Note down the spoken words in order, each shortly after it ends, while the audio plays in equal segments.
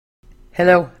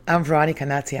Hello, I'm Veronica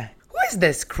Natia. Who is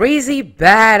this crazy,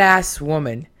 badass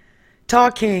woman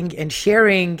talking and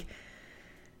sharing?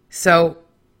 So,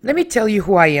 let me tell you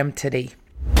who I am today.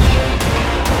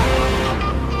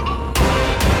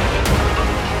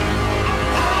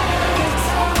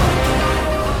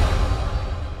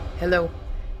 Hello,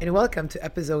 and welcome to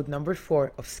episode number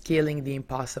 4 of Scaling the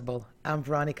Impossible. I'm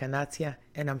Veronica Natia,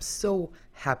 and I'm so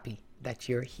happy that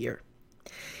you're here.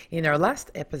 In our last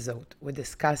episode, we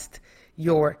discussed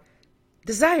your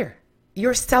desire,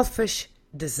 your selfish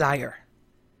desire.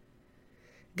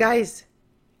 Guys,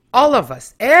 all of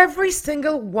us, every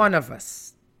single one of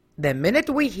us, the minute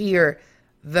we hear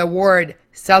the word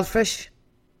selfish,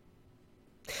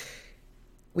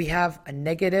 we have a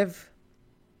negative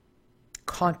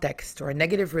context or a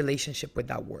negative relationship with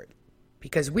that word.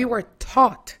 Because we were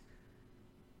taught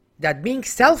that being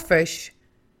selfish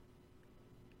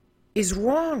is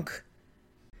wrong.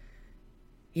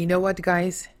 You know what,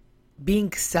 guys?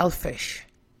 Being selfish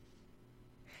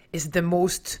is the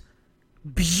most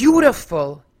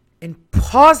beautiful and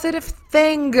positive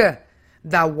thing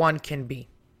that one can be.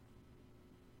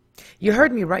 You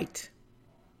heard me right.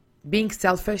 Being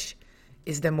selfish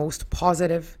is the most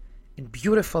positive and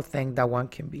beautiful thing that one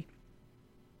can be.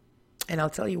 And I'll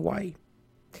tell you why.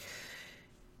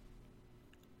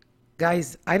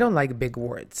 Guys, I don't like big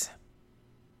words.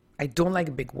 I don't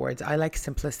like big words. I like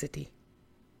simplicity.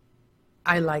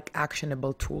 I like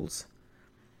actionable tools.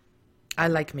 I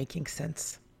like making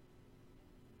sense.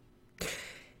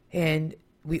 And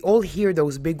we all hear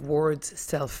those big words: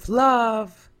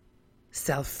 self-love,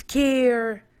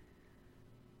 self-care,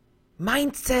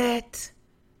 mindset.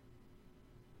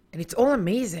 And it's all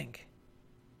amazing.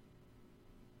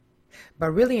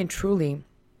 But really and truly,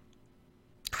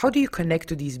 how do you connect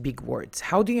to these big words?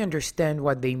 How do you understand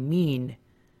what they mean?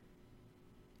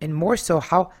 And more so,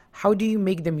 how do you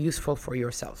make them useful for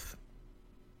yourself?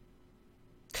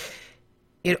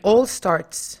 It all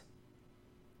starts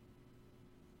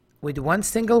with one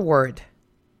single word,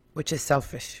 which is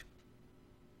selfish.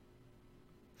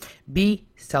 Be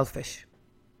selfish.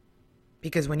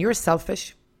 Because when you're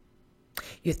selfish,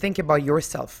 you think about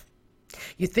yourself.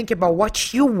 You think about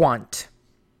what you want.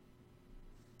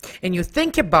 And you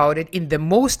think about it in the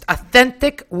most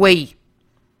authentic way.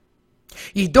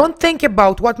 You don't think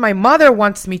about what my mother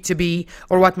wants me to be,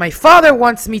 or what my father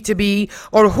wants me to be,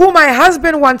 or who my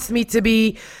husband wants me to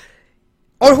be,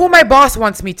 or who my boss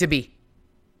wants me to be.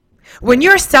 When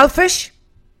you're selfish,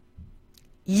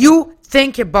 you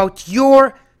think about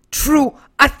your true,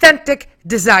 authentic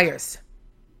desires.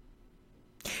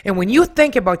 And when you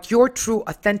think about your true,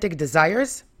 authentic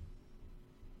desires,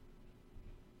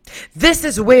 this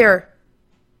is where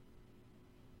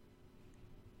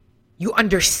you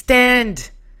understand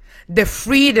the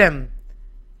freedom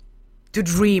to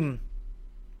dream.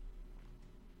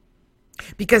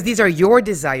 Because these are your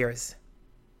desires.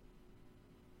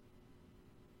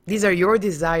 These are your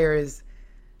desires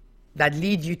that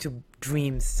lead you to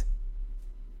dreams.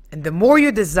 And the more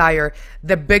you desire,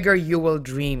 the bigger you will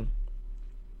dream.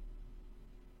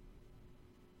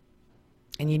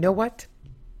 And you know what?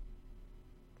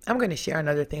 I'm going to share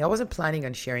another thing. I wasn't planning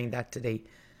on sharing that today.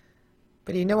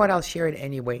 But you know what? I'll share it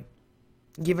anyway.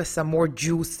 Give us some more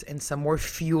juice and some more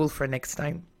fuel for next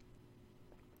time.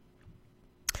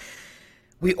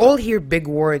 We all hear big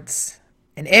words.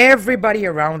 And everybody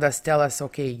around us tell us,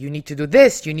 okay, you need to do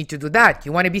this, you need to do that.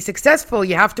 You want to be successful,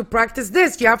 you have to practice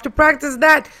this, you have to practice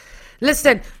that.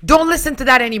 Listen, don't listen to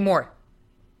that anymore.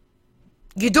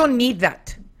 You don't need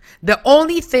that. The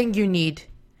only thing you need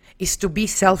is to be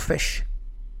selfish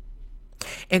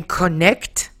and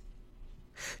connect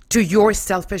to your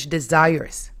selfish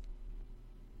desires.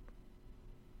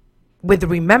 With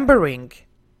remembering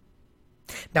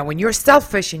that when you're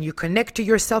selfish and you connect to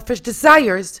your selfish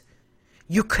desires,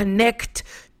 you connect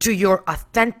to your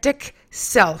authentic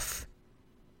self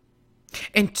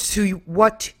and to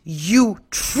what you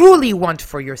truly want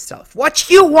for yourself. What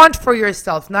you want for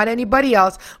yourself, not anybody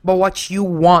else, but what you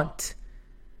want.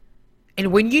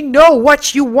 And when you know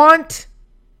what you want,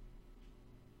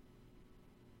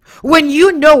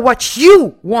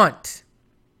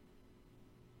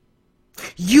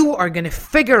 you are going to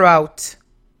figure out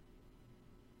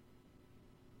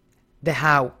the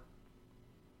how.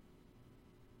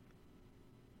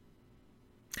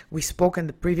 We spoke in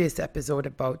the previous episode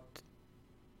about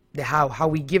the how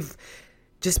we give,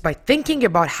 just by thinking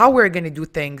about how we're going to do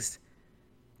things,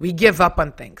 we give up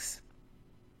on things.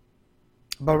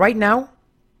 But right now,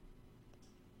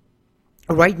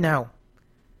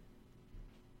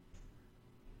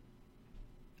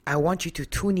 I want you to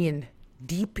tune in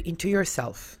deep into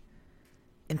yourself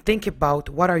and think about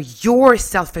what are your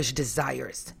selfish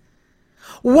desires.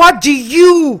 What do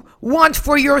you want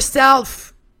for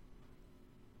yourself?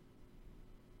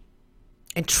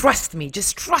 And trust me,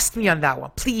 just trust me on that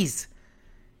one, please.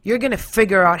 You're going to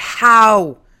figure out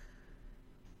how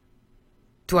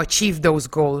to achieve those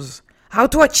goals, how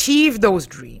to achieve those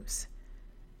dreams.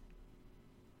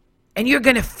 And you're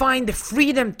going to find the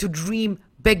freedom to dream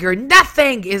bigger.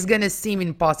 Nothing is going to seem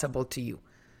impossible to you.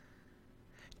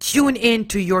 Tune in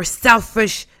to your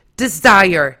selfish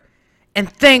desire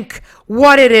and think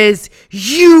what it is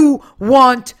you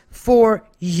want for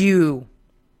you.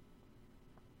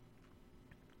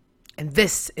 And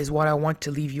this is what I want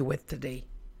to leave you with today.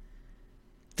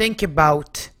 Think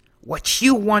about what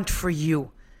you want for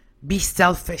you. Be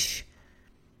selfish.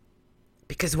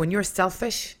 Because when you're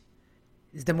selfish,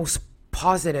 it's the most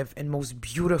positive and most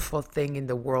beautiful thing in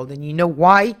the world. And you know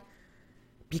why?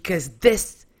 Because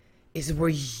this is where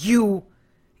you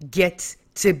get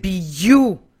to be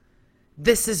you.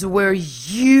 This is where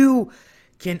you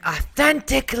can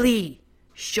authentically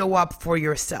show up for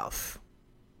yourself.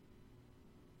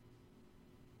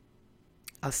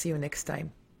 I'll see you next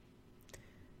time.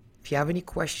 If you have any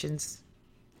questions,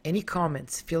 any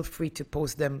comments, feel free to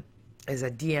post them as a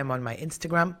DM on my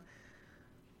Instagram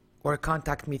or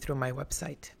contact me through my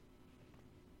website.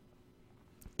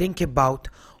 Think about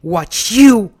what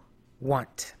you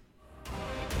want.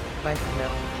 Bye for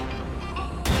now.